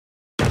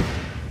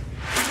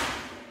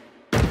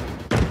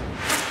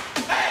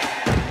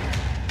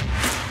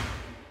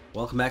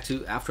Welcome back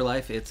to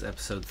Afterlife. It's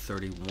episode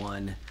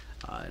 31.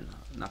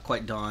 Not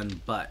quite done,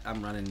 but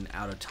I'm running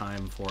out of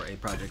time for a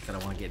project that I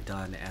want to get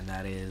done, and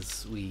that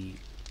is we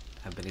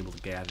have been able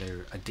to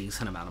gather a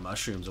decent amount of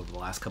mushrooms over the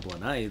last couple of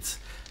nights,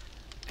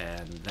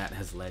 and that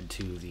has led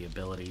to the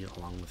ability,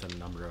 along with a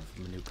number of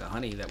manuka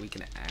honey, that we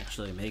can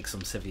actually make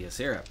some Sifia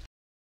syrup.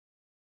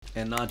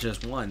 And not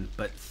just one,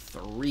 but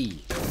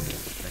 3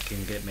 that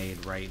can get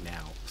made right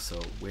now.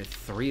 So with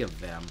 3 of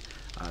them,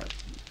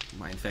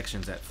 my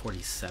infection's at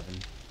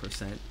 47%,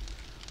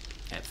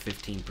 at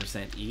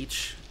 15%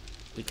 each.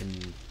 We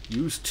can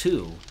use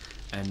 2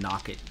 and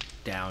knock it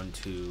down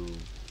to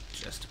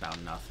just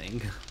about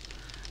nothing,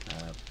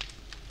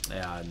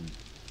 and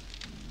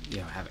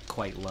have it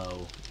quite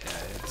low.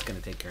 It's going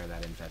to take care of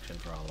that infection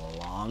for a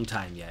long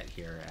time yet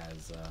here,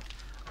 as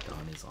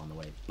dawn is on the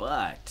way.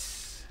 But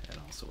it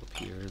also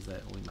appears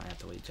that we might have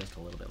to wait just a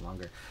little bit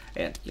longer,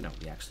 and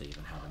we actually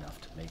even have enough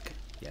to make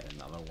yet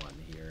another one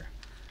here.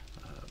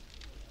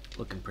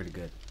 Looking pretty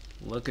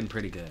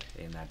good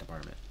in that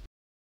department.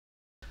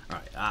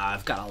 Alright,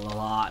 I've got a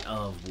lot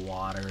of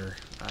water.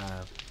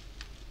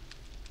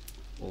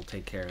 We'll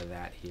take care of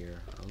that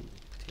here. Oh,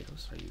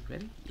 potatoes, are you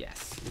ready?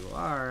 Yes, you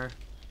are.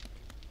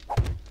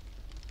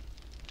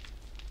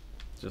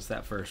 Just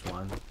that first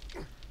one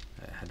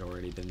had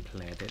already been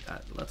planted.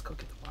 Let's go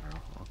get the water.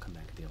 I'll come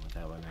back and deal with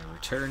that when I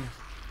return.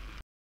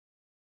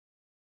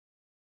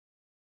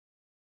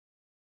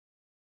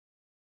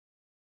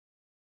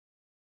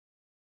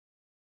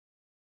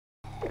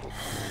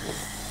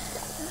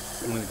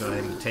 I'm going to go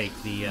ahead and take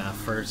the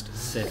first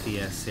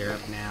Sifia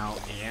syrup now,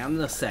 and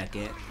the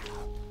second.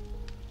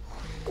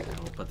 And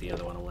we'll put the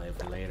other one away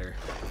for later.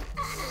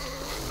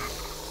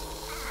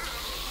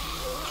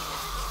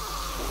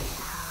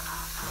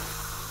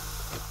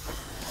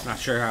 Not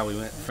sure how we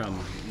went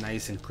from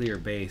nice and clear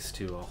base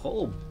to a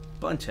whole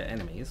bunch of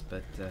enemies,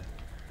 but I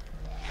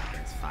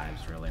guess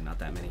 5's really not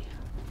that many.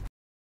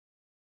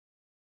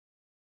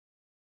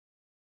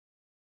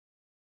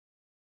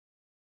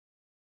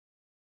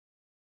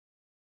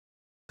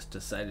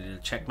 Decided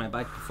to check my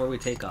bike before we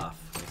take off.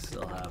 I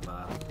still have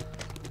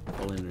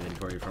full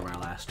inventory from our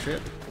last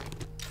trip.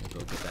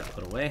 We'll go get that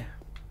put away.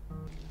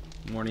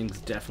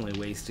 Morning's definitely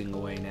wasting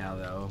away now,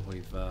 though.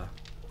 We've gone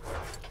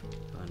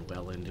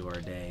well into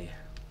our day.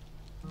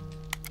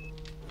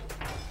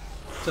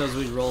 So as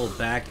we roll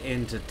back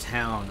into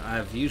town,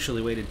 I've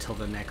usually waited till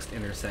the next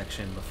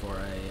intersection before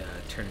I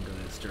turn and go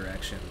this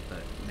direction,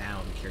 but now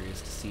I'm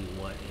curious to see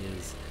what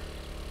is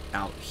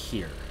out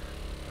here.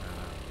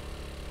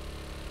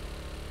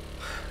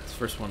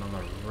 First one on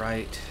the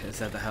right, is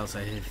that the house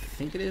I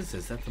think it is?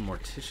 Is that the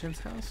mortician's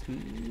house?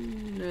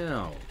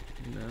 No,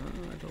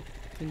 I don't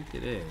think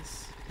it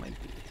is.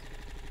 Might be,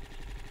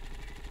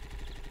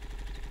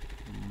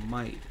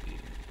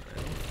 but I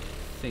don't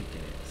think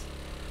it is.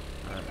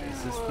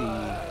 Is this the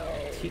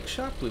antique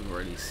shop? We've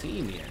already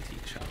seen the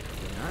antique shop,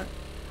 have we not?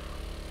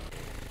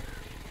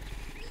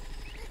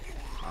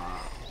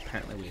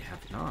 Apparently we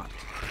have not.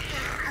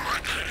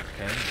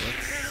 Okay,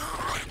 let's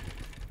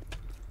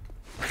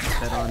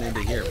head on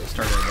into here. We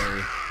started our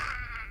day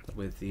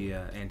with the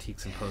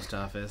antiques and post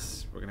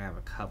office. We're gonna have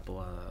a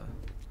couple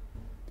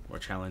more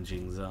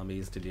challenging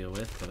zombies to deal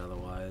with, but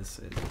otherwise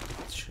it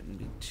shouldn't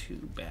be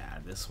too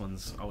bad. This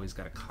one's always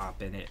got a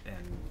cop in it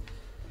and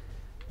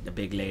the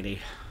big lady.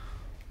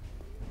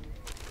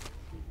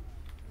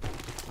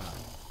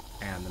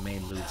 And the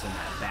main loot's in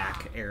that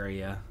back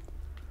area.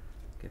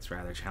 Gets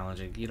rather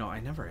challenging. I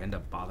never end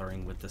up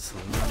bothering with the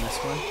saloon on this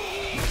one.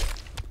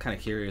 Kind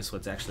of curious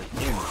what's actually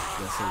in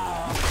the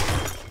saloon.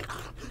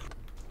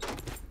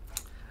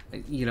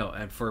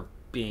 And for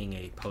being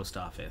a post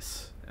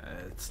office,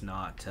 it's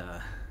not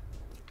a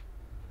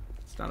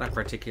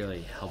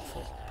particularly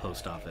helpful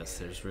post office.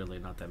 There's really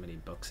not that many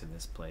books in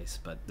this place,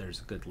 but there's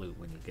good loot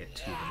when you get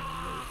to the main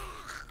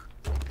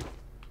loot.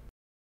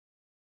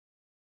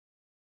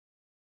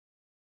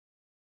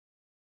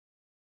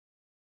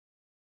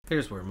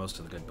 Here's where most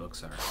of the good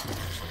books are. Actually,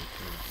 literally the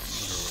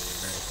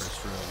very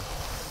first room.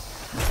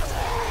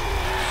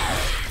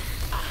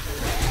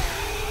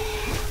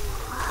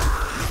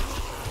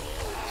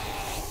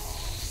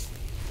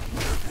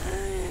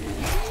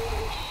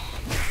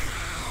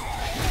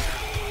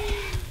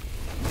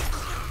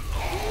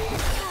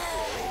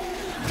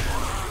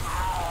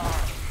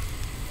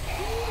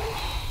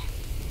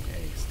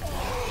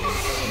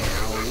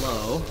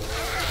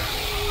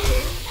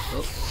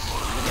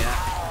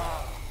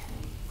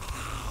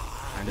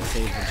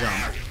 Save the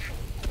jump.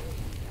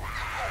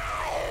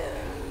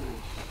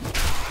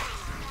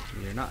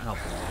 You're not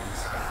helping things.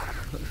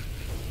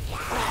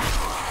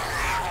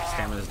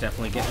 Stamina's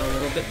definitely getting a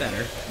little bit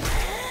better.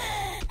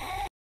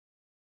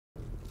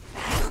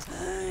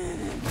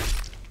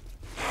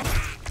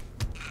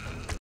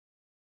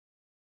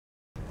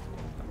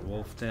 Got a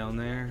wolf down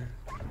there.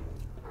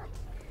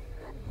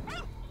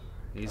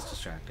 He's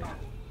distracted.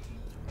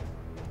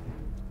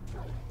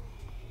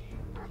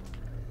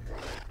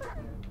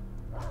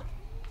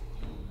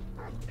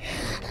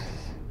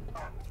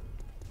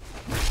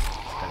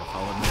 Gotta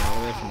follow me all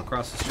the way from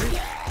across the street.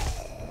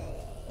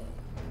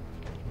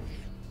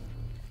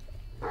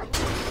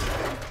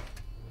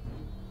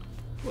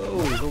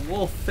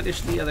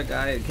 finished the other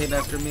guy that came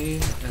after me,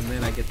 and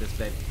then I get this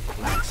big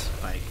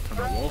spike from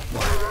the wolf.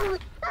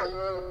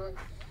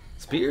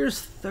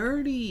 Spears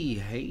 30.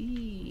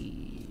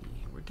 Hey,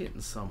 we're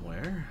getting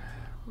somewhere.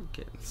 We're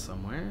getting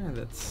somewhere.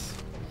 That's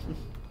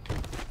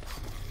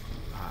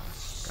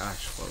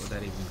gosh, what would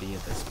that even be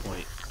at this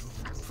point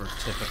for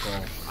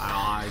typical?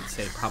 I'd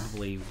say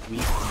probably week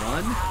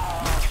 1,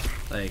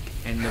 like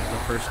end of the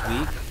first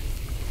week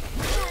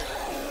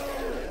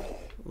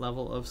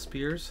level of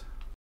spears.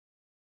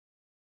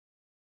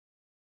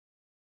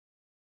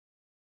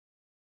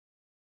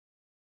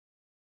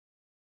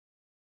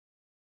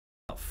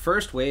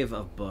 First wave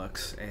of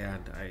books,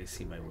 and I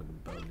see my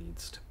wooden bow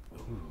needs to.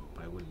 Ooh,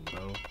 my wooden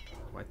bow.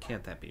 Why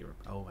can't that be?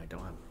 Oh, I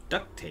don't have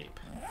duct tape.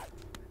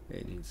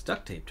 It needs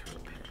duct tape to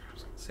repair. I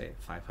was gonna say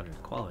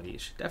 500 quality. It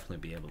should definitely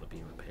be able to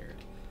be repaired.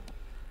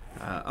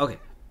 Okay.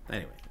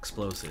 Anyway,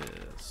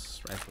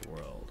 explosives, rifle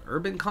world,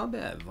 urban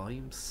combat,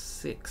 volume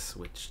 6,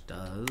 which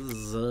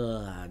does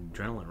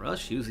adrenaline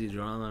rush. Use the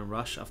adrenaline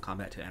rush of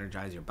combat to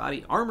energize your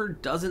body. Armor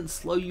doesn't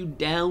slow you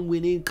down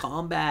when in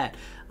combat.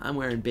 I'm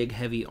wearing big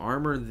heavy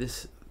armor.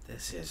 This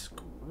is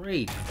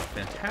great.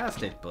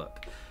 Fantastic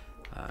book.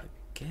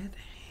 Get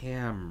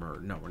hammer.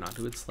 No, we're not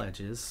doing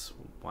sledges.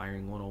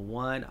 Wiring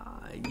 101.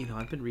 You know,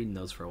 I've been reading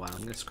those for a while.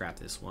 I'm going to scrap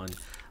this one.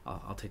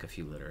 I'll take a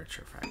few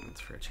literature fragments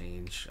for a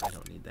change. I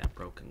don't need that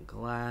broken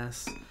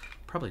glass.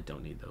 Probably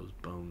don't need those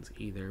bones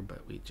either,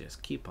 but we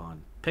just keep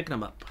on picking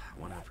them up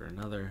one after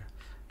another.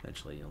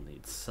 Eventually you'll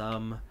need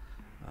some.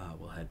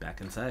 We'll head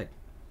back inside.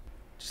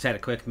 Just had a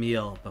quick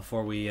meal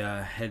before we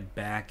head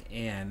back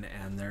in,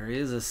 and there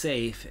is a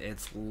safe.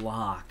 It's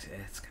locked.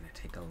 It's going to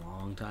take a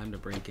long time to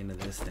break into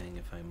this thing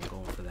if I'm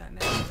going for that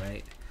now,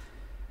 right?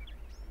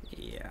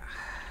 Yeah.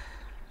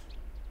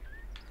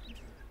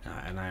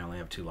 And I only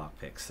have 2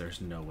 lockpicks.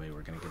 There's no way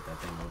we're going to get that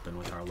thing open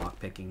with our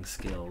lockpicking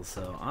skills,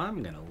 so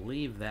I'm going to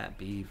leave that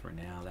be for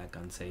now. That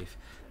gun safe,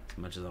 as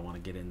much as I want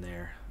to get in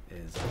there,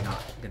 is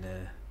not going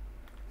to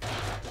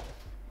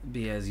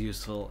be as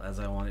useful as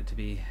I want it to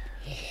be.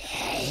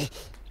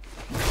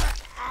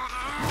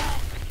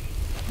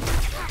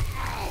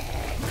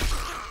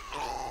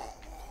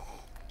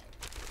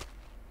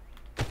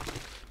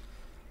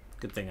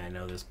 Good thing I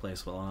know this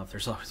place well enough.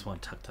 There's always one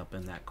tucked up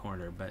in that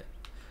corner, but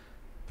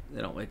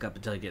they don't wake up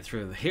until you get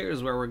through.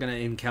 Here's where we're going to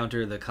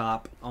encounter the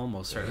cop.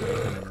 Almost certainly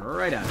coming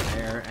right out of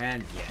there.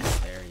 And yes,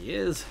 there he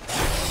is.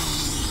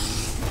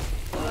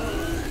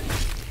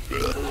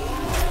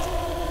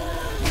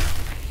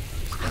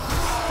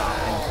 Stop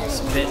him from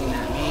spitting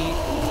at me.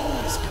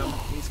 He's coming.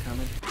 He's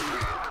coming.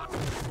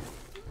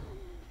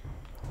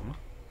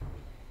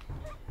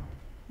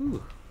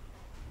 Ooh.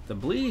 The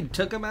bleed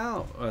took him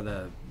out. Or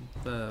the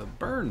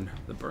burn.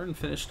 The burn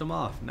finished him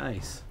off.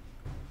 Nice.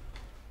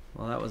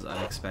 Well, that was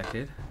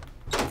unexpected.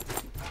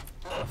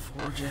 A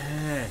forge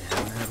ahead.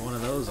 Haven't had one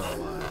of those in a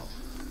while.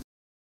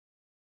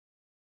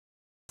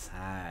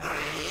 Sad.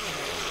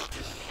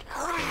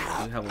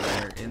 I do have a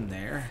letter in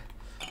there.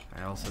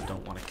 I also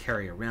don't want to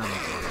carry around the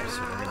letter,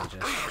 so we're going to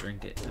just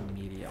drink it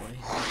immediately.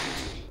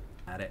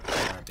 Add it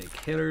to our big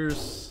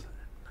hitters.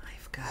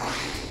 Knife guy.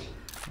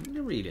 I'm going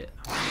to read it.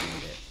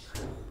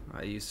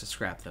 I used to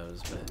scrap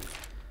those, but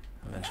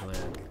eventually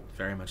I'd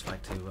very much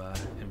like to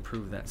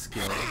improve that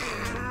skill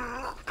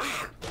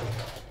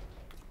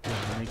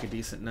and make a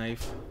decent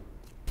knife.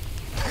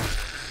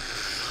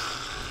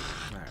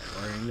 Alright,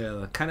 we're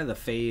into kind of the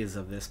phase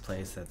of this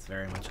place that's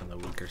very much on the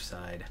weaker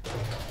side.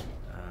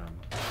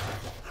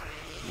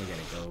 We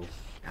gotta go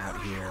out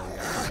here, we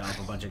gotta fight off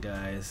a bunch of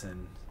guys,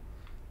 and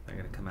they're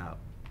gonna come out.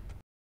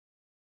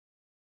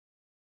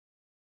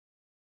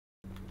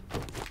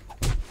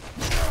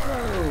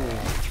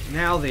 Oh,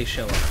 now they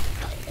show up.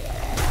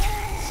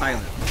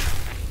 Silent.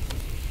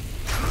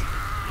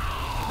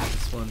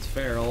 This one's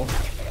feral.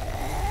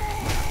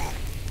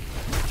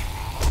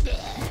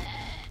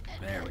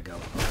 There we go.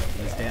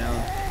 He's down.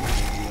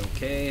 We'll be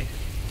okay.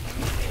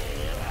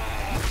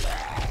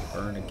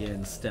 Burn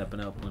again,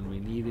 stepping up when we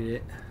needed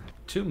it.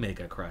 2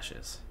 Mega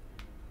Crushes.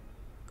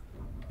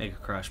 Mega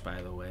Crush,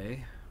 by the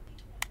way.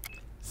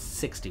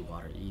 60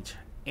 water each.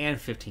 And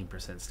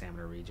 15%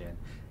 stamina regen.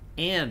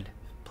 And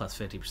plus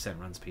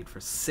 50% run speed for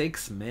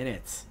 6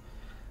 minutes.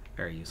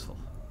 Very useful.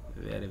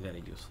 Very,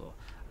 very useful.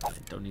 I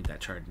don't need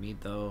that charred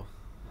meat though.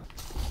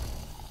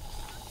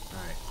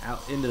 Alright,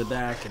 out into the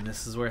back, and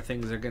this is where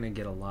things are going to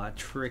get a lot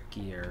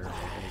trickier. We're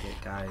going to get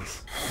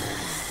guys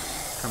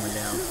coming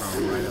down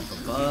from right up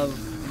above.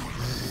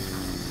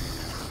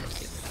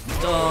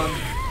 Dog.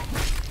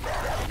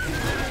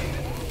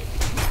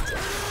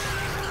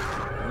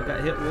 We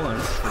got hit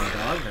once from the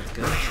dog, that's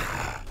good.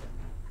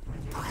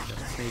 Got a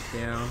snake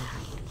down.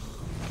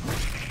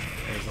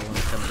 There's the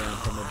one coming down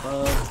from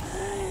above.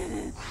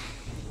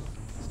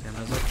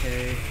 Stamina's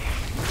okay.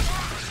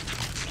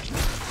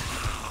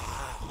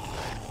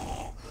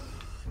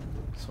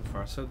 So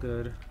far, so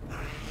good.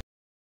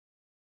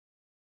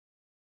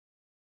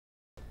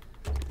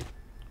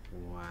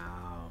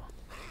 Wow.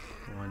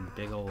 One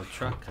big old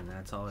truck, and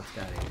that's all it's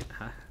got to eat,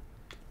 huh?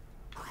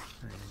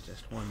 And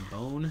just one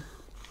bone.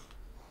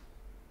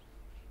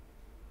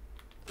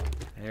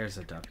 There's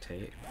a duct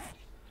tape.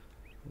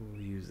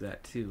 We'll use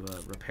that to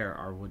repair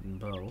our wooden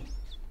bow.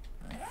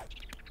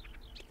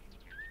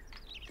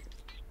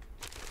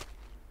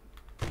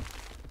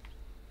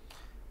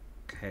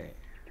 Okay.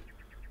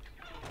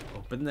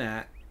 Open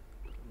that.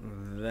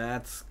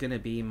 That's gonna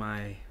be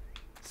my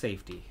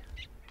safety.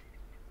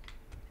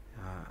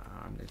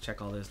 I'm gonna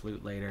check all this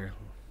loot later.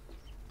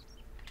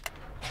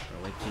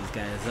 I'll wake these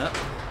guys up.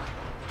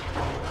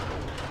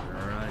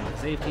 Run to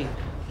safety.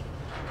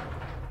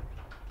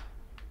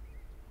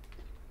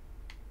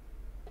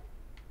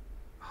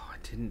 Oh,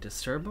 it didn't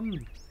disturb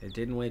them? It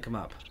didn't wake them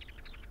up.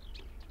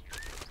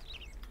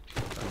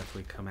 What if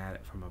we come at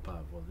it from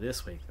above? Will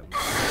this wake them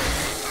up?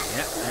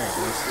 Yep, there it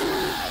goes.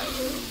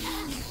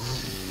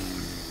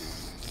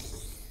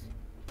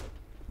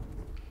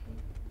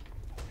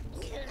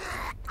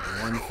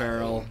 One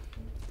feral.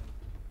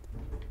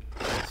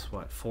 Plus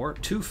what? 4?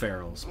 2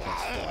 ferals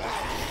plus 4.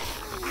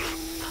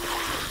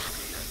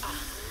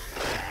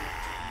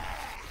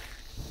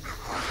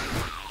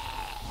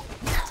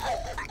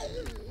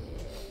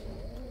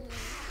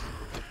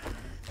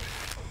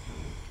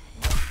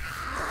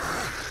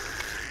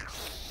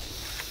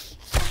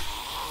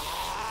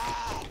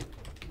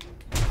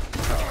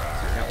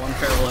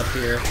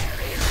 Here,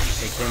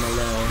 take him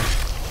alone.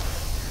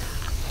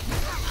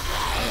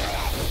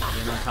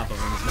 Being on top of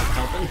him is not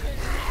helping.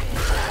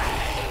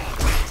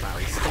 Wow,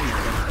 he's still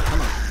moving.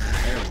 Come on.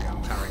 There we go.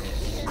 Power hit.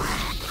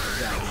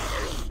 Got him.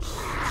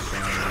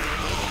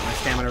 My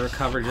stamina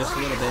recovered just a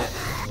little bit.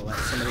 We'll let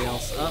somebody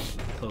else up.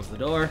 Close the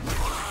door.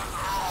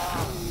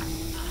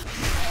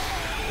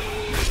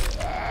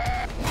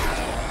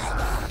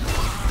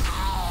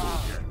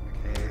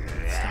 Okay,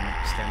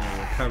 stamina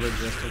recovered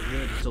just a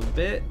little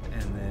bit,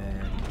 and then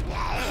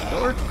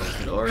door, close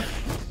the door.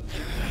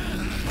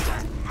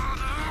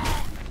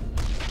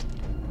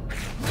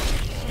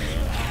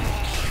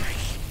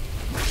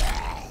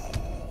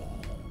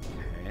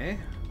 Okay.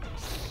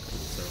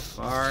 So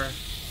far.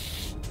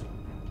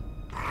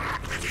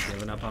 We've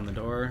given up on the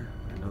door.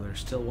 I know there's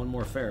still one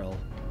more feral.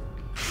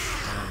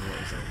 What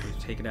was it? We've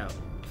taken out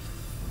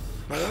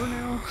 4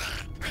 now?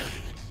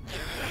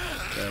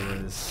 There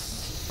was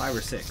 5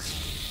 or 6.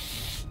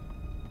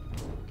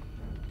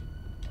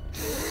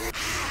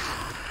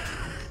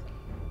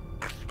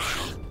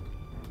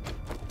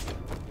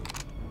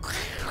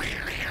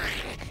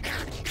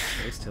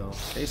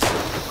 Stay still.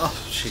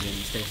 Oh, she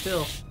didn't stay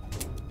still.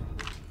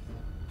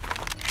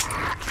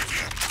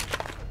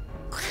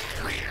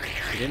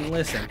 She didn't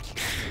listen.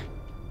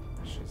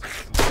 She's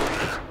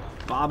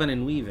bobbing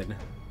and weaving.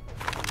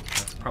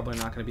 That's probably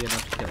not going to be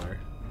enough to kill her.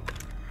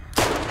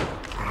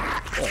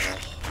 Oh.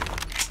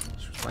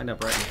 She was lined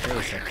up right in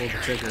the face. I pulled the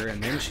trigger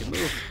and then she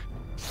moved.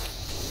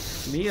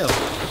 Mio.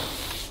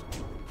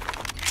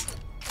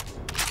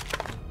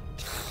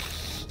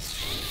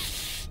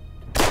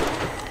 A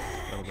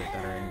little bit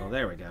better angle.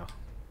 There we go.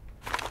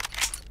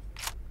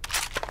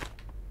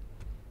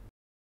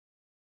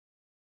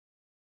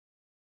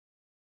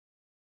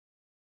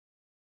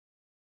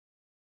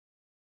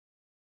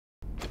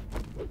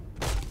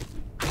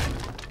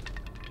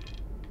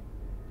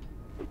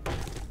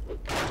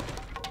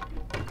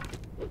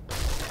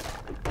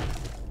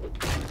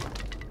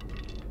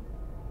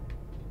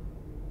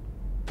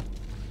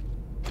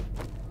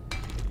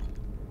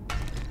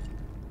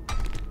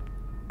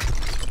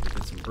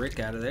 Brick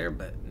out of there,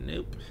 but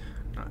nope,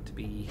 not to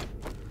be.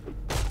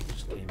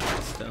 Just came out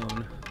of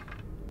stone.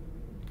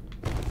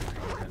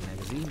 Got a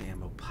magazine,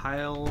 ammo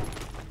pile,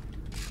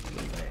 a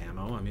little bit of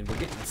ammo. I mean, we're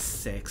getting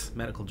 6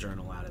 medical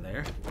journal out of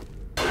there.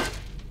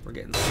 We're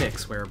getting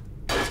 6 where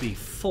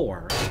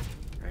before,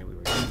 right? We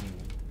were getting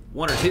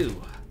 1 or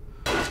 2.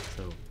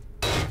 So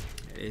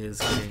it is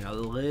getting a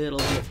little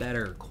bit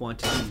better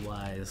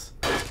quantity-wise.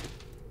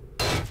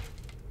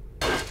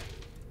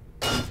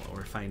 What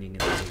we're finding in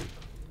the loot.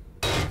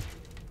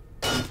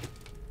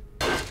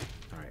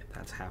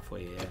 That's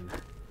halfway in.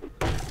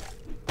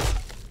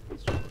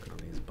 Let's start looking on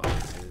these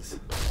boxes.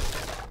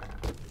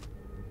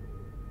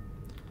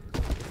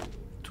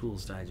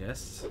 Tools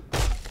digests.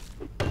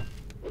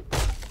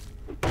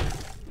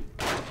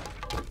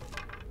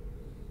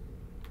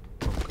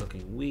 Home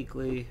cooking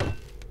weekly.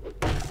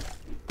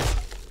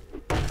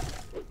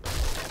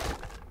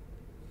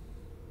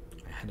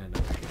 And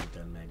another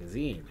handgun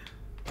magazine.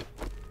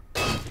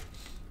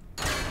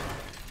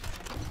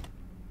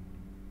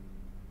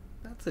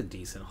 That's a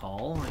decent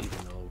haul,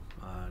 even though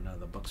none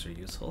of the books are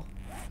useful.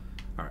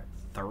 Alright,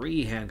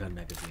 3 handgun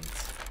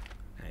magazines.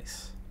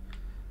 Nice.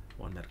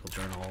 1 medical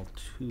journal,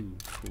 2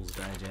 tools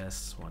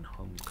digests, 1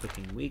 home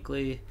cooking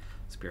weekly,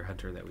 spear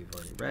hunter that we've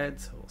already read,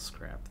 so we'll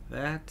scrap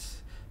that.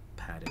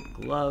 Padded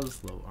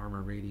gloves, low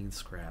armor rating,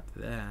 scrap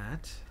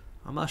that.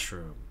 A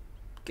mushroom.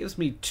 Gives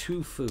me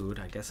 2 food.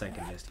 I guess I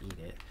can just eat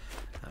it.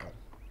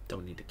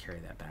 Don't need to carry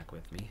that back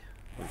with me.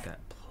 We've got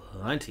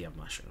plenty of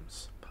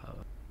mushrooms.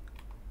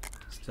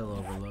 Still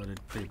overloaded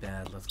pretty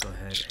bad. Let's go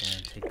ahead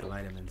and take the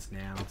vitamins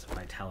now. It's a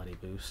vitality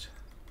boost.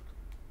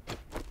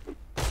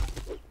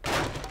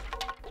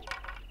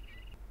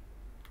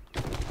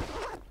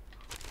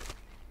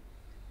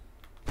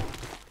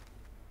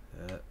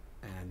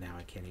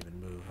 can't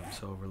even move. I'm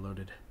so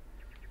overloaded.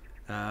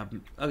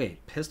 Okay,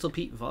 Pistol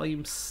Pete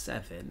Volume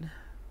 7.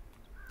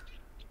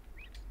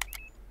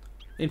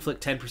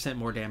 Inflict 10%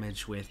 more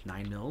damage with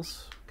 9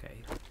 mils.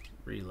 Okay,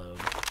 reload.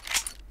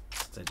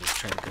 Since I just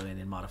tried to go in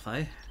and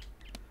modify.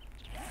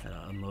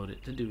 Gotta unload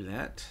it to do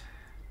that.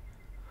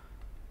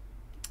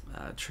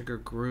 Trigger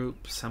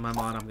group,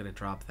 semi-mod, I'm gonna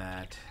drop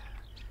that.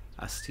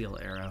 A steel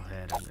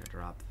arrowhead, I'm gonna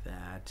drop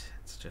that.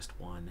 It's just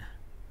one.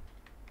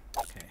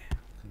 Okay,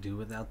 do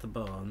without the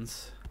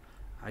bones.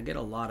 I get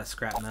a lot of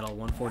scrap metal.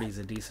 140 is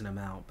a decent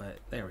amount, but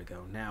there we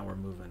go. Now we're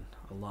moving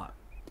a lot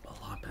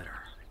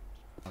better.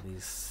 All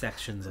these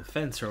sections of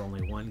fence are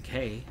only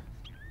 1K.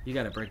 You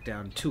gotta break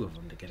down 2 of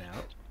them to get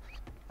out.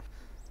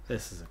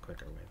 This is a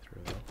quicker way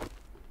through though.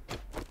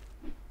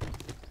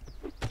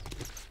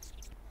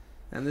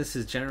 And this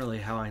is generally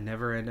how I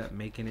never end up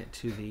making it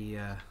to the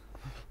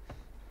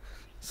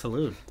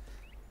saloon.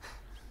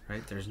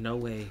 Right? There's no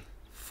way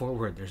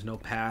forward. There's no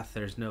path.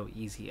 There's no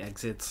easy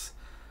exits.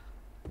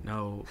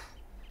 No,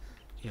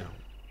 you know,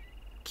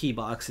 key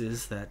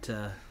boxes that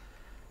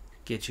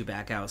get you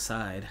back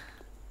outside.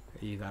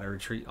 You gotta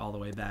retreat all the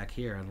way back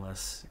here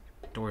unless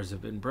doors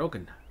have been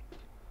broken.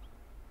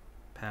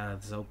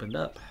 Paths opened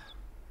up.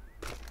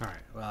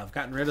 Alright, well, I've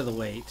gotten rid of the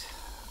weight.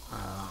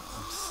 I'm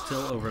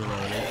still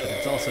overloaded, but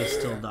it's also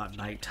still not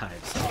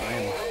nighttime, so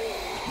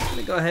I'm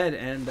gonna go ahead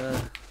and what's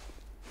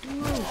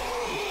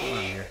going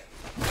on here?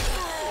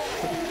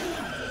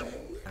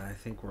 I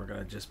think we're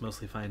gonna just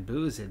mostly find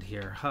booze in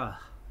here, huh?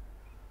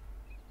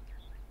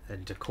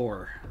 And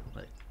decor,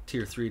 like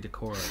tier 3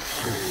 decor, tier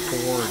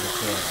 4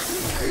 decor.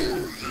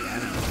 Yeah, I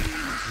know.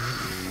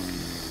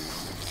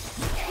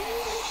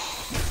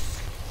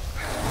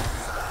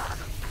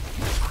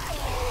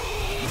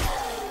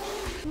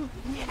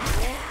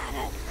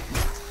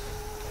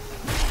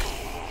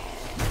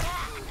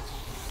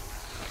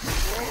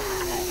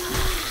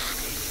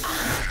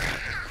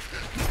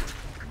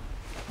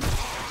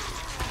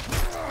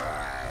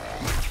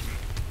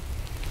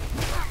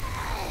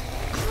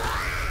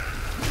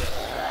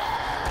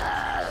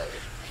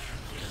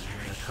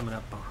 Coming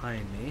up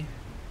behind me.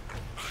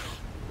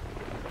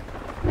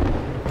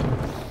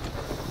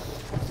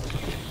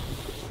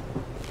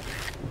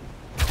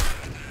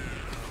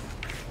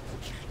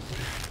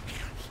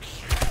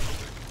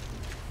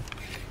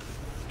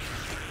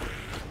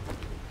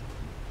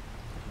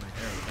 My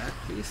arrow back,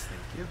 please.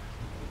 Thank you.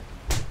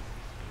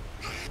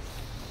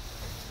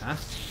 Huh?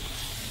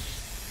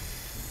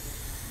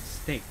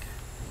 Snake.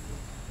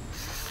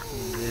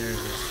 There's a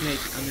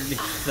snake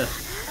underneath the...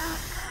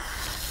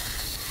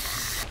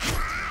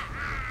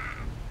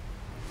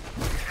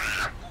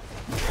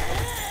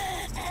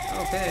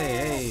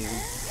 Hey,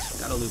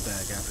 got a loot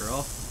bag after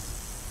all.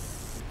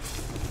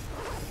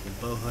 The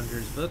bow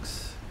hunter's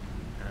books.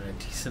 Got a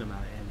decent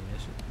amount of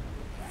ammunition.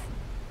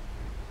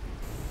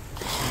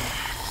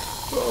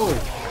 Whoa!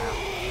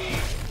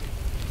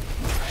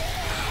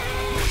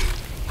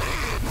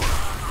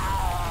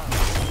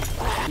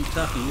 Two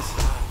toughies,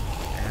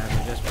 and I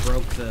just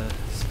broke the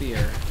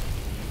spear.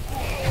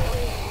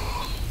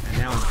 And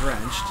now I'm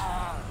drenched.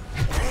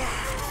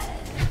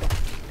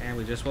 And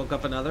we just woke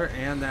up another,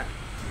 and that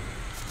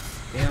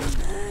damn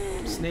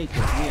snake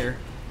is here.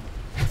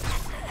 I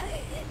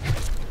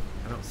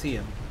don't see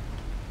him.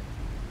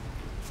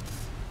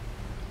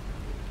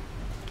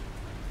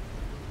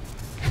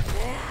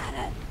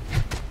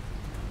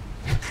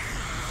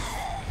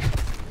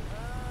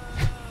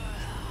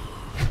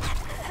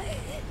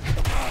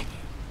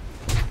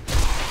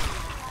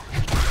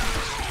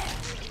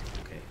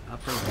 Okay,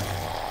 upper right.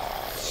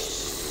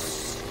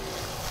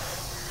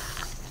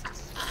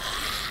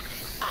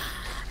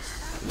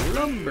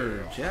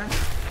 Lumberjack.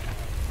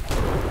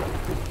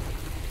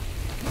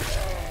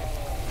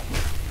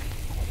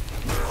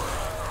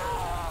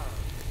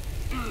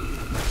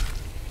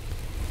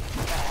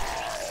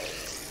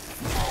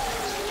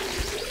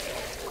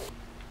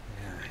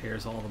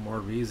 Here's all the more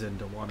reason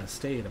to want to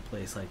stay in a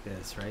place like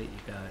this, right?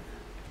 You got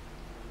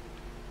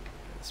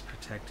it's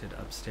protected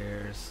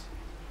upstairs,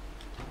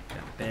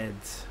 got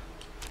beds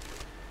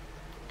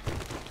to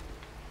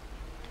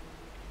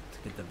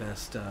get the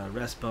best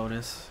rest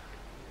bonus.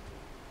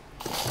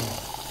 Down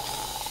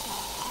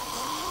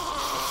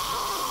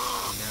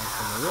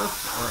from the roof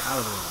or out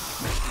of the room.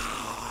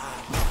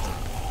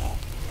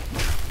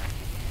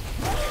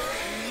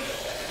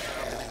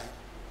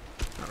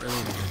 Not really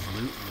any good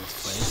loot in this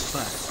place,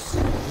 but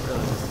it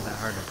really wasn't that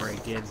hard to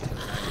break into.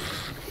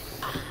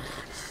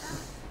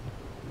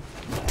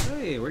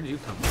 Hey, where'd you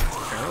come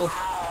from, Carol?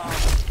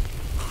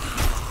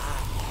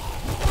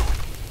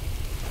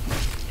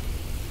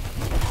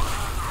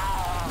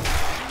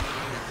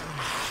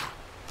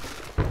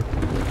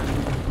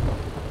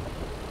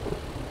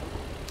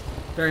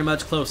 Very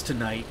much close to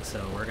night,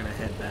 so we're gonna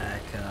head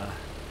back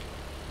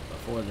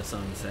before the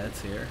sun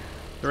sets here.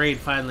 The rain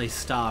finally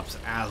stops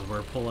as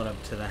we're pulling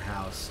up to the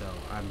house, so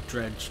I'm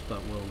drenched,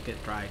 but we'll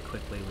get dry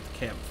quickly with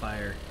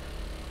campfire,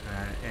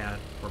 and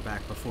we're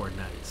back before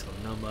night, so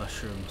no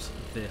mushrooms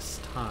this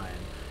time,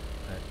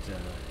 but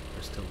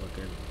we're still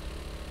looking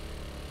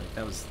Like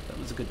that was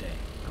a good day.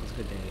 That was a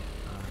good day.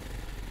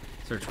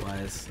 Search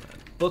wise,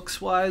 books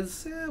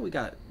wise, yeah, we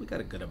got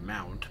a good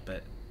amount,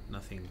 but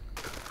nothing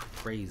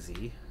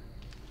crazy.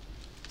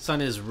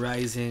 Sun is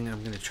rising.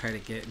 I'm gonna try to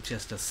get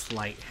just a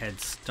slight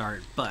head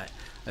start, but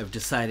I've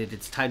decided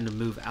it's time to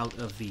move out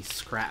of the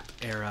scrap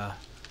era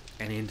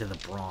and into the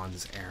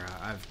bronze era.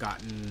 I've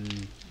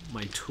gotten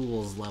my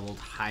tools leveled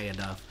high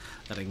enough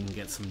that I can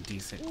get some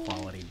decent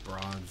quality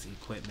bronze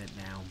equipment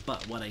now.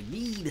 But what I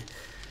need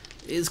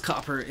is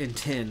copper and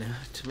tin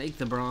to make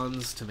the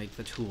bronze, to make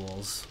the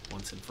tools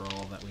once and for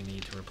all that we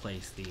need to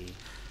replace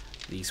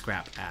the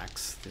scrap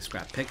axe, the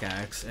scrap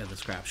pickaxe, and the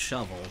scrap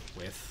shovel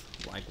with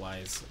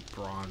likewise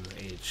bronze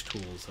age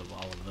tools of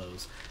all of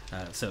those.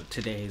 So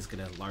today is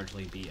going to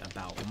largely be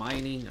about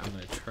mining. I'm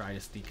going to try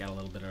to sneak out a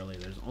little bit early.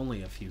 There's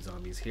only a few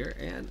zombies here,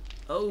 and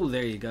oh,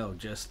 there you go,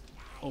 just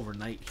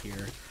overnight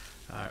here.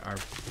 Our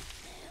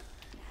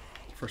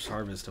first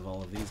harvest of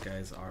all of these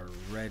guys are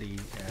ready,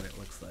 and it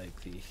looks like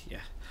the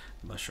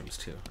mushrooms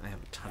too. I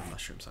have a ton of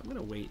mushrooms. I'm going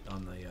to wait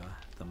on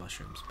the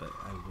mushrooms, but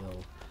I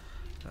will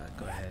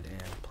go ahead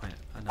and plant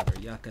another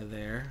yucca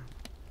there.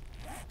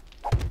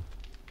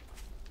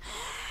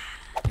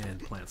 And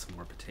plant some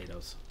more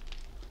potatoes.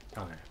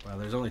 Okay, well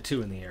there's only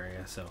 2 in the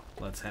area, so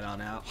let's head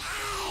on out.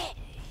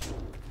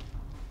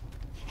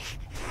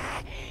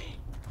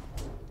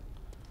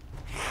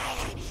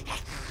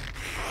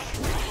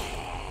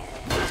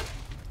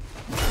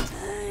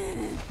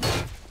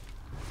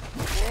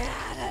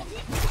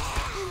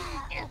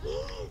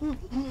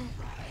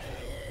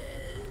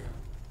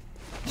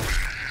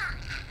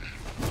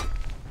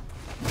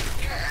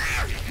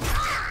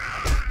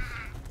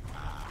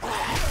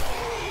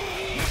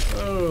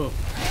 Oh,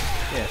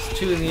 yes,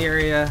 2 in the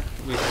area.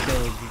 We've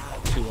killed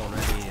 2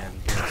 already, and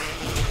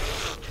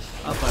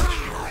a bunch.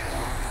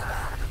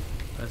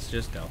 Let's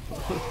just go.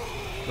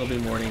 It'll be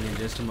morning in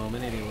just a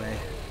moment anyway.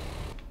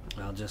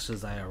 Well, just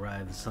as I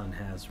arrive, the sun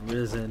has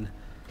risen.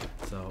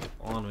 So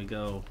on we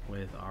go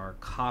with our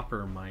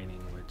copper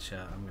mining, which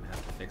I'm going to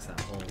have to fix that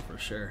hole for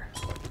sure.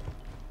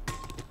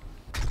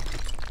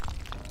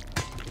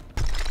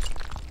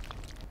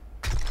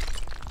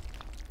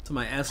 So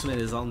my estimate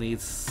is I'll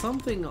need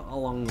something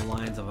along the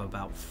lines of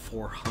about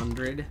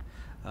 400.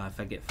 If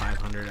I get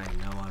 500, I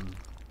know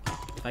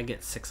if I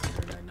get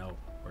 600, I know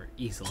we're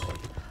easily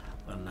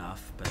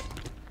enough, but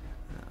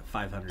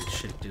 500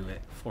 should do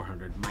it.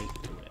 400 might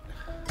do it.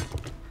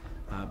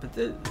 But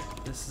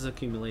this is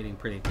accumulating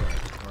pretty good.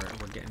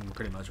 We're getting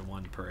pretty much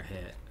 1 per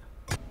hit.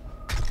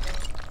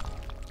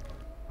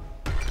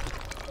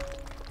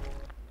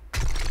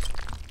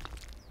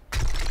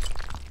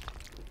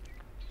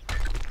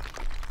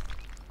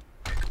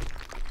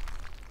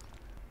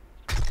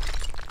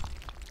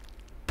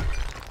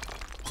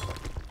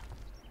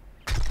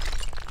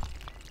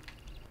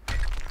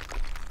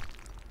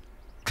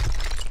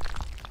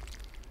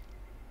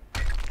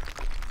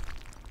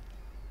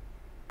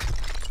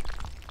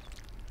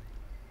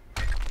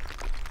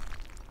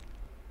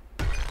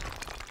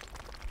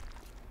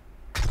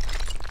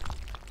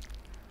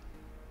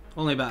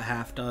 Only about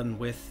half done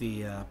with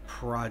the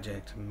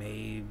project,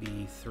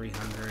 maybe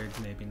 300,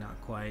 maybe not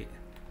quite.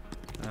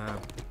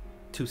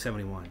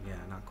 271, yeah,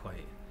 not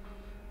quite.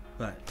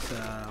 But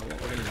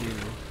what we're going to do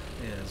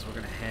is we're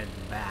going to head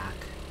back,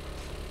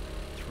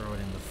 throw it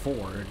in the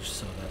forge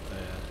so that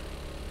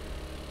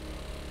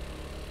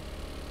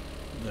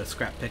the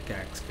scrap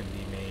pickaxe can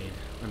be made,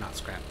 or not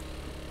scrap,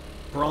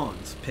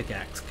 bronze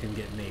pickaxe can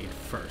get made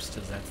first,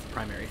 as that's the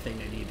primary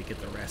thing I need to get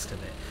the rest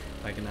of it.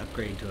 If I can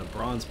upgrade to a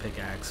bronze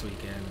pickaxe, we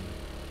can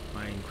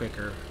mine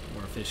quicker,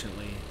 more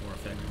efficiently, more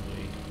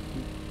effectively,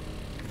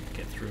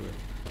 get through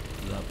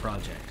the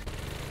project.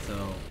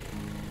 So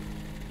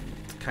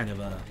it's kind of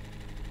a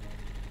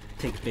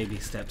take baby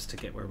steps to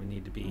get where we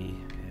need to be,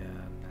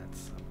 and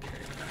that's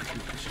too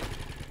much.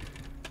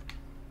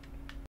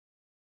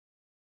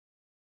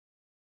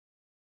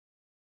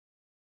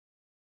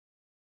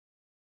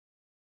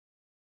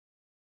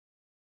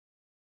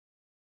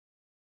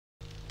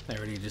 I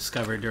already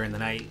discovered during the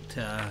night,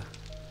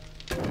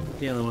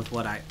 dealing with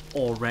what I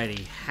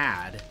already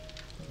had,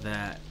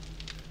 that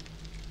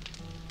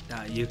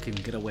you can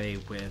get away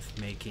with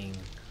making,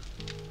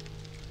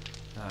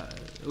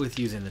 with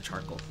using the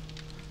charcoal.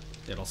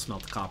 It'll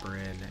smelt the copper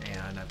in,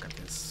 and I've got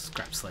this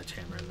scrap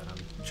sledgehammer that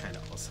I'm trying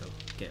to also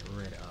get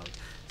rid of.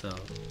 So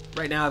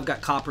right now I've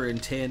got copper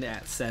and tin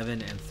at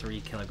 7 and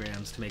 3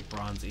 kilograms to make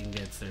bronze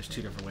ingots. There's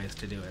 2 different ways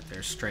to do it.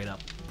 There's straight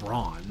up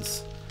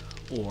bronze,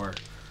 or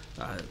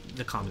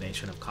the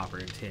combination of copper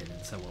and tin.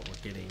 And so what we're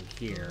getting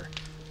here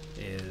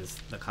is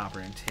the copper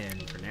and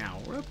tin for now.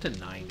 We're up to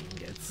 9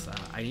 ingots.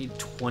 I need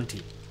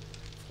 20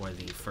 for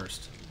the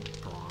first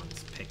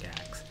bronze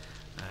pickaxe.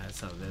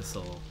 So this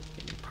will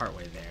get me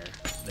partway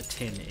there. The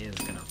tin is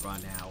going to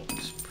run out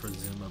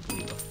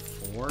presumably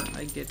before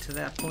I get to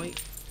that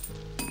point.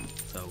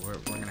 So we're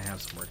going to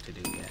have some work to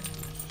do yet.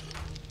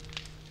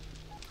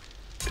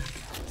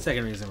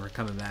 Second reason we're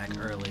coming back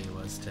early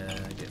was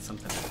to get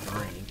something to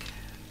drink.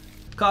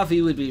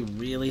 Coffee would be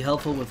really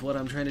helpful with what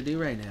I'm trying to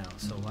do right now.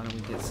 So why don't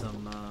we get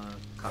some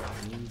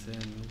coffee beans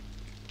and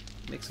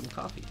make some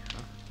coffee.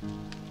 Huh?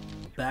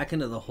 Back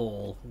into the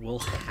hole, we'll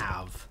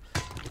have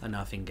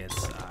enough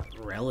ingots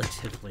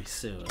relatively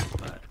soon,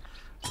 but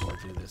we'll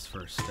do this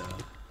first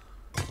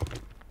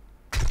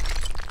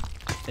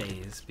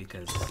phase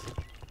because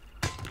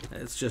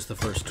it's just the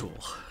first tool.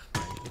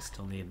 Right? We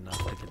still need enough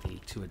to get the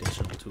 2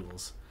 additional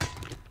tools.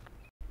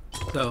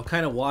 So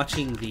kind of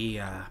watching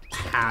the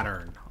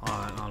pattern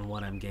on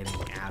what I'm getting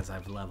as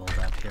I've leveled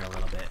up here a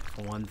little bit.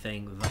 For one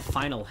thing, the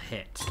final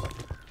hit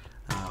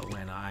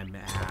when I'm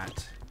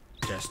at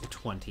just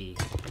 20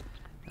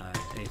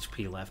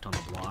 HP left on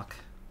the block,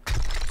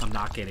 I'm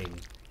not getting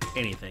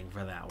anything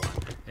for that one.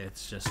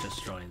 It's just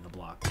destroying the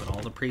block. But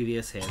all the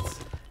previous hits,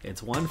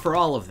 it's 1 for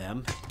all of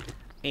them.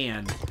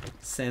 And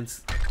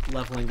since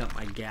leveling up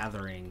my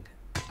gathering,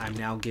 I'm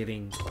now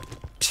getting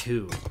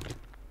 2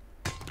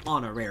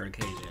 on a rare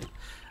occasion.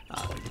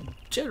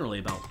 Generally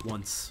about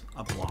once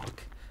a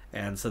block.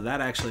 And so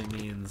that actually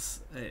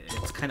means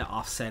it's kind of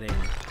offsetting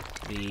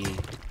the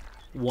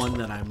 1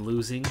 that I'm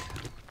losing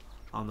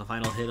on the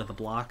final hit of the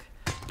block,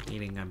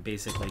 meaning I'm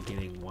basically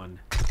getting 1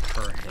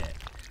 per hit.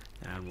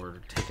 And we're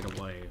taking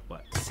away,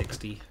 what,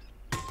 60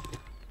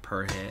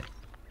 per hit,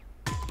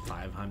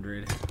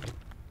 500.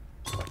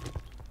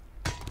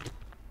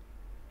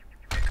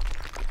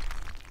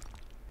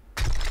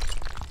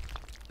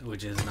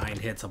 Which is 9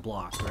 hits a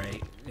block,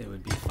 right? It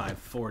would be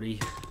 540.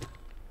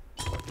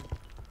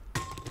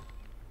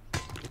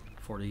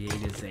 48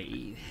 is the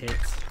 8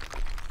 hits.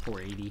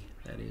 480,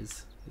 that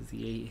is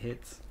the 8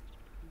 hits.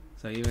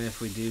 So even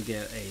if we do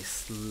get a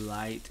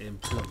slight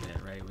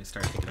improvement, right? We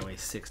start taking away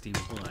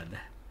 61.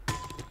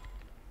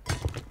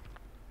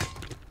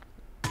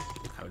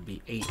 That would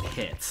be 8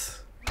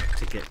 hits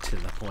to get to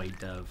the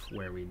point of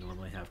where we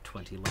normally have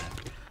 20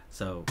 left.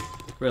 So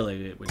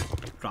really it would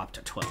drop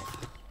to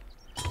 12.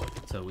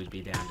 So we'd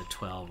be down to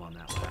 12 on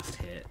that last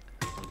hit,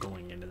 or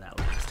going into that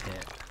last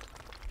hit.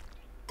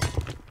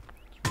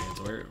 Which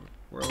means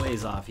we're a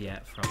ways off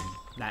yet from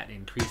that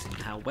increasing.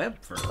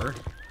 However,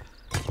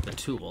 the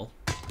tool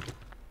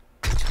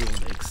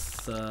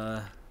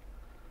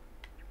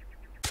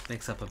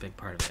makes up a big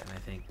part of it, and I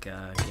think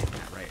getting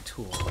that right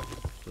tool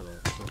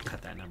will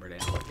cut that number down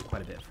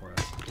quite a bit for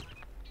us.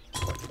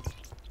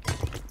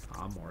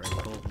 I'm already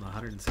holding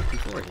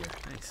 164 here.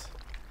 Nice.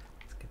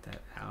 Let's get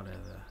that out of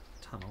the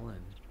tunnel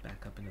and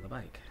back up into the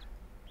bike.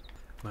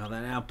 Well,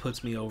 that now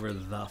puts me over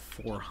the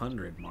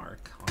 400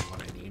 mark on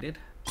what I needed.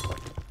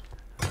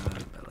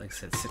 But like I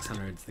said,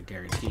 600 is the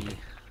guarantee.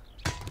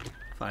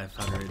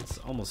 500's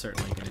almost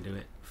certainly going to do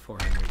it.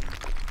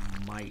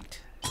 400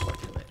 might do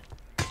it.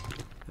 I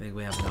think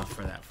we have enough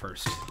for that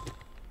first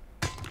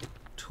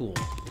tool,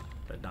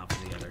 but not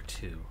for the other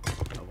 2.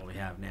 But what we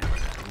have now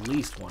is at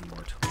least 1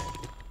 more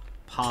tool,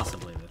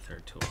 possibly the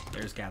 3rd tool.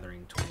 There's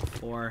gathering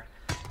 24,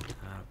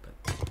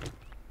 but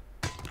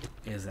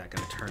is that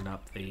going to turn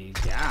up the...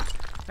 Yeah,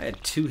 I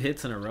had 2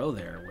 hits in a row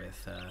there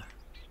with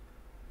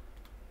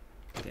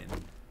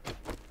getting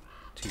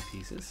 2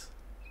 pieces.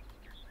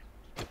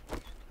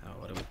 Oh,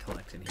 what are we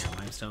collecting here?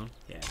 Limestone?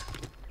 Yeah.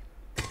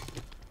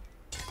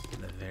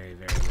 The very,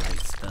 very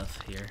light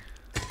stuff here.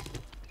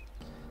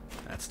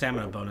 That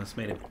stamina bonus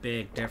made a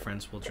big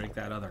difference. We'll drink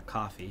that other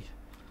coffee.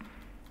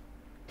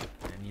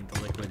 I need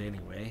the liquid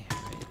anyway,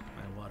 right?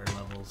 My water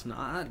level's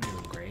not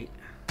doing great.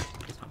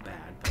 It's not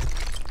bad, but...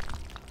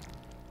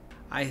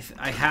 I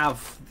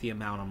have the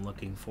amount I'm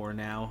looking for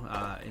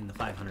now in the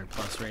 500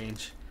 plus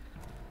range,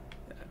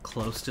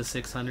 close to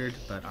 600,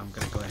 but I'm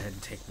going to go ahead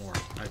and take more.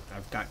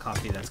 I've got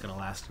coffee that's going to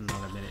last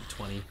another minute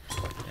 20,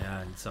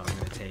 and so I'm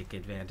going to take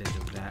advantage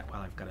of that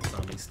while I've got a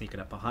zombie sneaking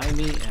up behind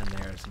me, and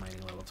there's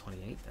mining level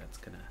 28. That's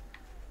going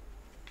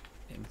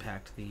to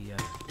impact the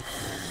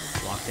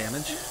block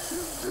damage.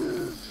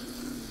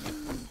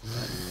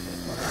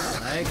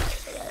 Lag.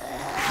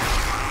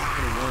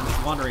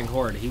 Wandering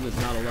Horde, he was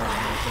not alone.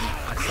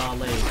 I saw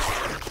Lave.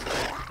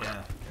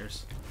 Yeah,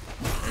 there's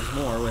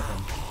more with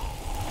him.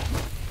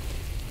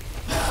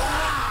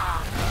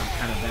 I'm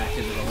kind of back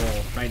into the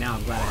hole. Right now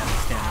I'm glad I have the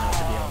stamina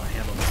to be able to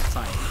handle that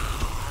fight.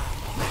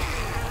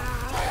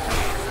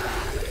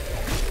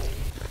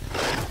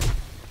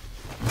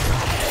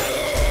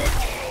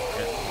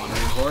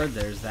 Wandering Horde,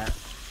 there's that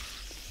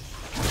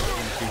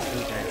increased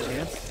loot back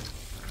chance.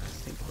 I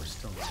think we're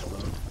still not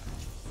alone.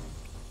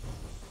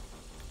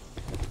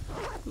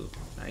 Ooh,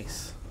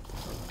 nice.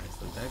 Nice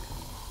loot bag.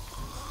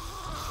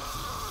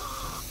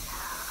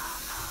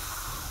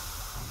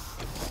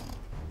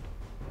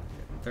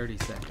 Okay, 30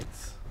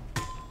 seconds.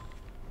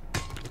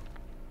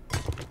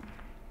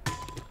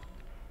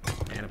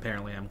 And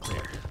apparently I'm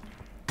clear.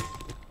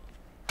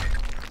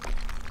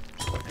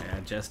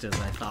 And just as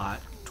I thought,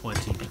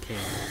 20 became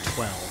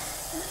 12.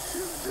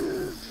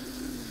 Oh,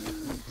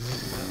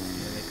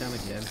 here they come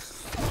again.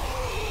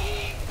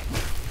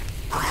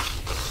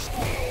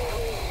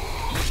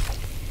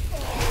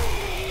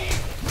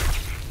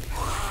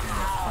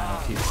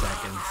 Few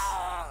seconds.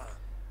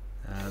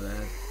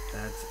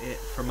 That's it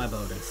for my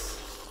bonus.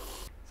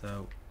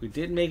 So we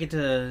did make it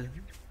to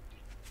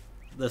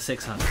the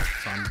 600.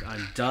 So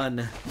I'm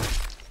done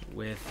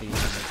with the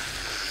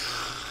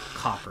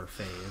copper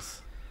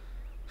phase.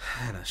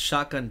 And a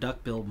shotgun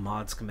duckbill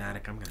mod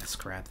schematic. I'm gonna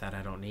scrap that,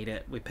 I don't need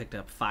it. We picked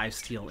up 5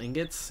 steel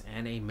ingots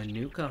and a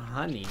Manuka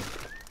honey.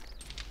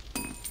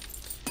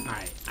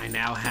 Alright, I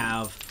now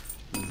have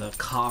the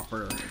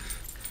copper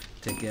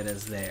to get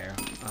us there,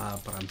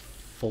 but I'm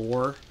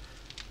 4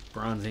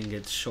 bronze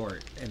ingots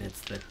short, and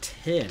it's the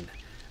tin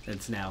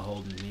that's now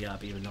holding me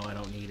up, even though I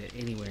don't need it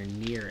anywhere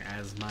near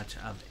as much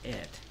of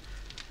it.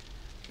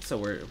 So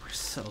we're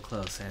so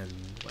close. And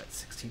what,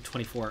 16,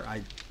 24,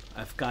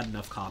 I've got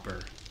enough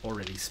copper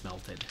already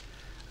smelted.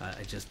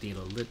 I just need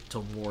a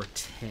little more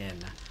tin,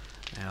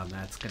 and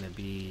that's gonna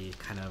be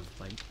kind of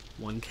like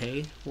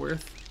 1k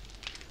worth.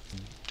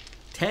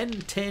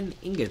 10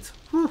 ingots.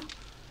 Whew.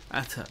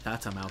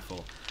 That's a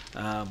mouthful.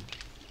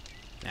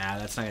 Nah,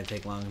 that's not gonna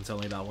take long. It's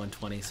only about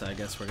 120, so I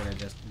guess we're gonna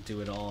just do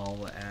it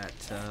all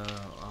at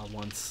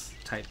once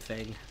type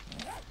thing.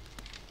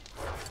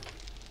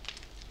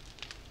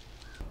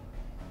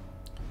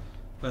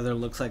 Weather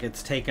looks like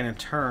it's taken a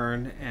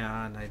turn,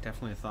 and I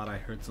definitely thought I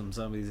heard some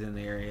zombies in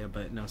the area,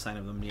 but no sign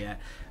of them yet.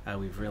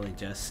 We've really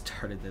just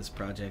started this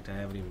project. I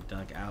haven't even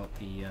dug out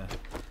the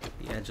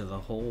edge of the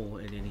hole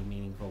in any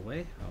meaningful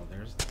way. Oh,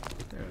 there's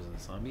a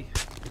zombie.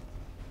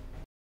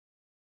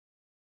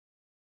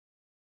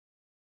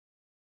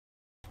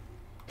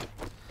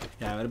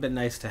 Yeah, it would have been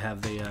nice to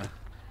have the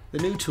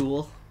new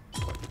tool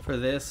for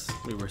this.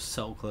 We were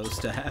so close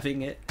to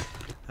having it,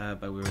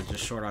 but we were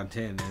just short on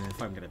tin, and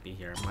if I'm gonna be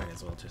here, I might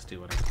as well just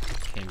do what I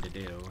came to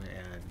do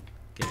and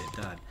get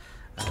it done.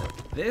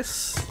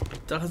 This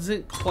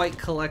doesn't quite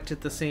collect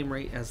at the same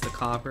rate as the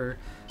copper,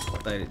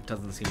 but it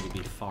doesn't seem to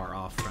be far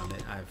off from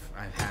it.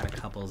 I've had a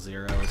couple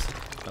zeros,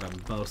 but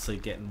I'm mostly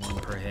getting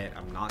 1 per hit.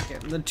 I'm not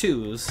getting the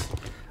 2s,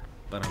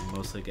 but I'm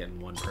mostly getting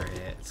 1 per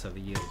hit, so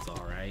the yield's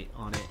alright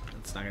on it.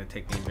 It's not going to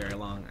take me very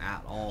long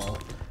at all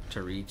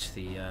to reach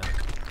the,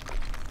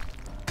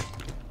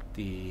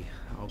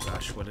 oh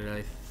gosh, what did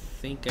I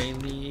think I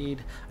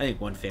need? I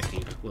think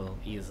 150 will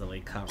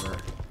easily cover.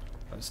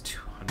 That was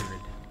 200.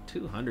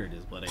 200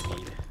 is what I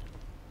need.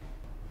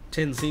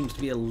 Tin seems to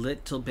be a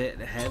little bit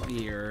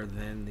heavier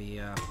than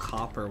the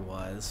copper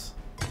was,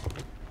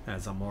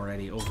 as I'm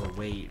already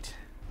overweight,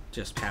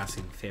 just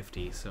passing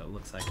 50, so it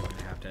looks like I'm going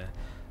to have to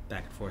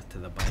back and forth to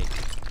the bike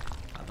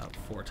about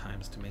 4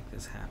 times to make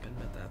this happen,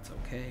 but that's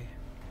okay.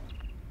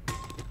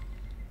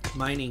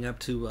 Mining up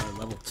to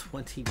level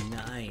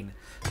 29.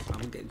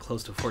 I'm getting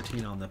close to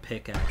 14 on the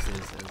pickaxes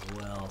as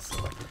well, so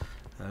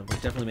we're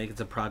definitely making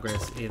some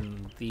progress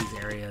in these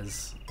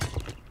areas,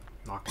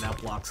 knocking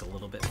out blocks a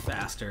little bit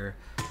faster,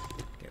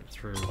 getting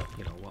through,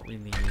 you know, what we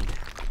need,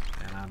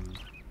 and I'm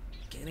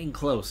getting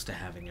close to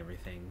having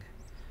everything.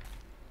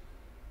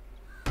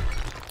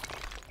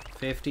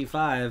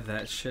 55,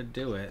 that should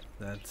do it.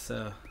 That's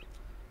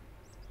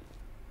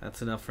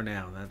enough for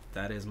now.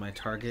 That is my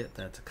target.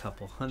 That's a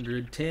couple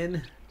hundred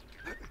tin,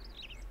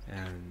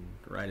 and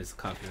right as the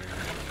coffee right now.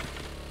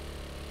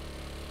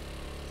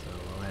 So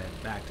we'll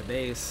head back to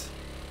base,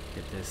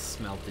 get this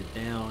smelted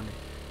down,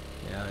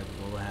 and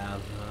we'll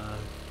have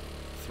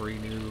 3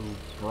 new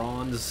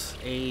bronze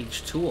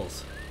age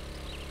tools.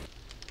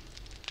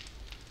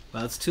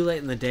 Well, it's too late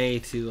in the day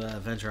to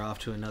venture off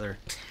to another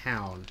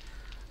town,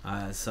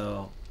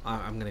 so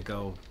I'm gonna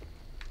go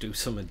do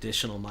some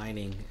additional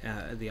mining.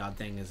 The odd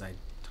thing is I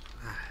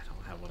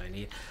don't have what I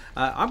need.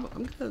 I'm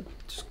gonna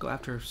just go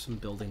after some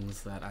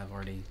buildings that I've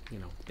already, you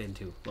know, been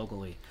to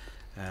locally,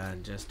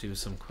 and just do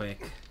some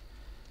quick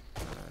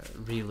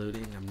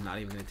relooting. I'm not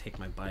even gonna take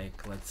my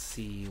bike. Let's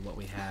see what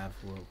we have.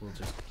 We'll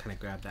just kind of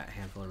grab that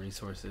handful of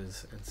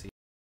resources and see.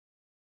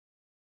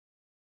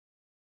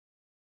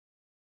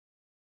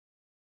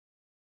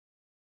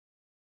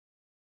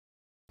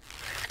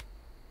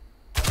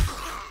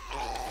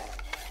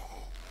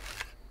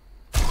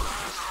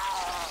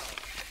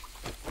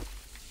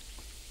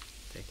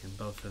 Taking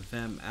both of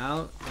them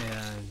out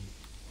and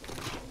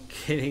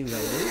getting the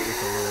loot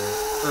with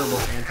a little herbal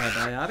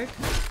antibiotic.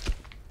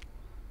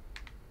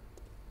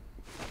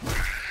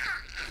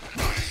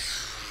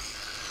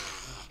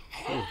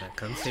 Oh, that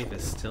gun safe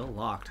is still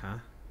locked, huh?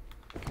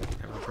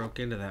 Never broke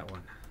into that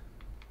one.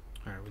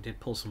 Alright, we did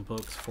pull some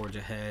books, Forge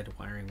Ahead,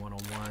 Wiring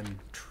 101,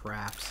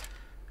 Traps,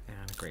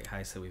 and Great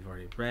Heist that we've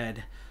already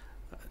read.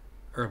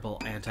 Herbal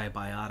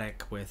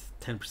antibiotic with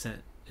 10%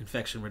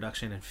 infection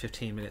reduction and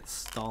 15 minutes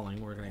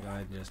stalling. We're going to go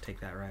ahead and just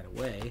take that right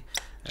away,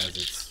 as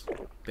it's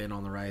been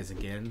on the rise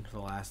again for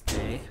the last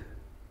day.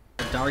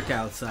 Dark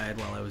outside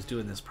while I was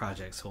doing this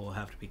project, so we'll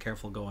have to be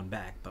careful going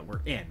back, but we're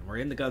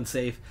in the gun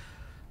safe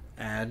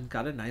and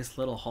got a nice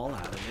little haul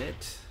out of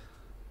it.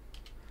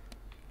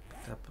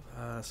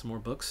 Up some more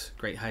books.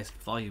 Great Heist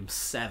Volume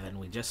 7.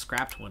 We just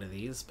scrapped one of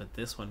these, but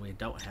this one we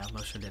don't have.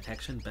 Motion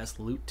detection. Best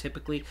loot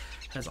typically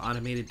has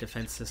automated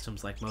defense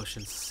systems like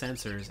motion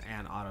sensors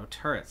and auto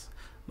turrets.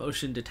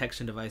 Motion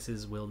detection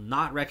devices will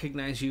not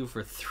recognize you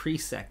for 3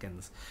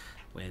 seconds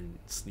when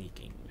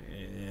sneaking.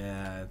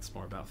 Yeah, it's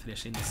more about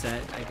finishing the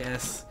set, I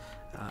guess.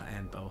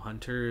 And bow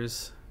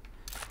hunters.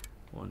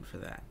 1 for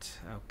that.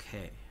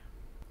 Okay.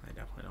 I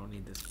definitely don't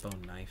need this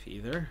bone knife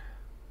either.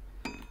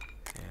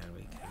 And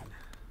we can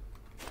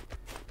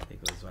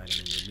take those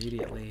vitamins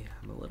immediately.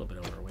 I'm a little bit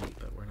overweight,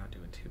 but we're not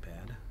doing too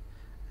bad.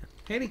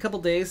 Handy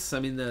couple days. I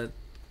mean, the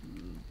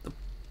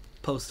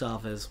post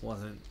office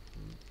wasn't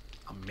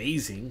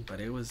amazing, but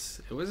it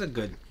was a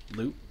good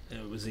loot.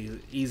 It was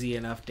an easy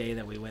enough day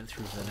that we went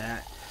through for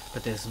that.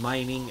 But this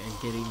mining and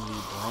getting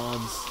the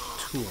bronze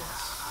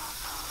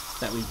tools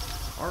that we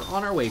are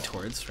on our way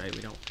towards, right?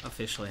 We don't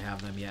officially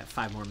have them yet.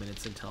 5 more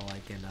minutes until I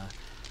can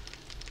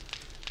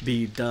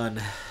be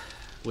done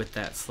with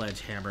that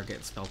sledgehammer,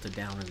 get smelted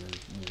down, and then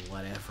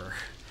whatever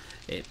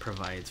it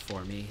provides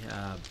for me.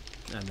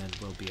 And then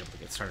we'll be able to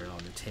get started on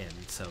the tin.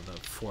 So the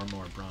 4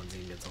 more bronze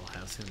ingots I'll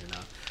have soon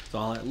enough. So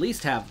I'll at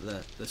least have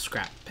the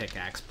scrap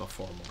pickaxe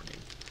before morning.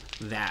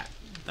 That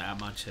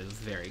much is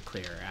very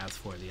clear. As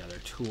for the other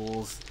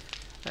tools,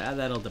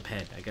 that'll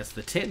depend. I guess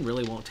the tin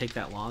really won't take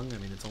that long. I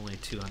mean, it's only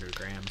 200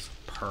 grams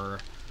per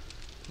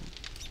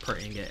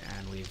ingot,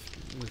 and we've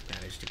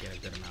managed to get a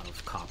good amount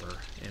of copper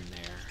in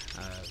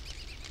there.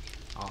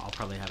 I'll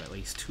probably have at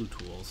least 2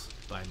 tools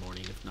by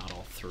morning, if not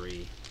all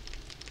 3.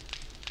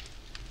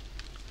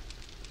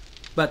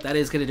 But that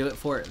is going to do it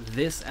for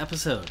this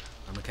episode.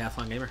 I'm a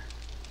Decathlon Gamer.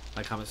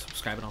 Like, comment,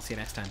 subscribe, and I'll see you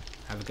next time.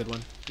 Have a good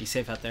one. Be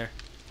safe out there.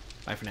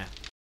 Bye for now.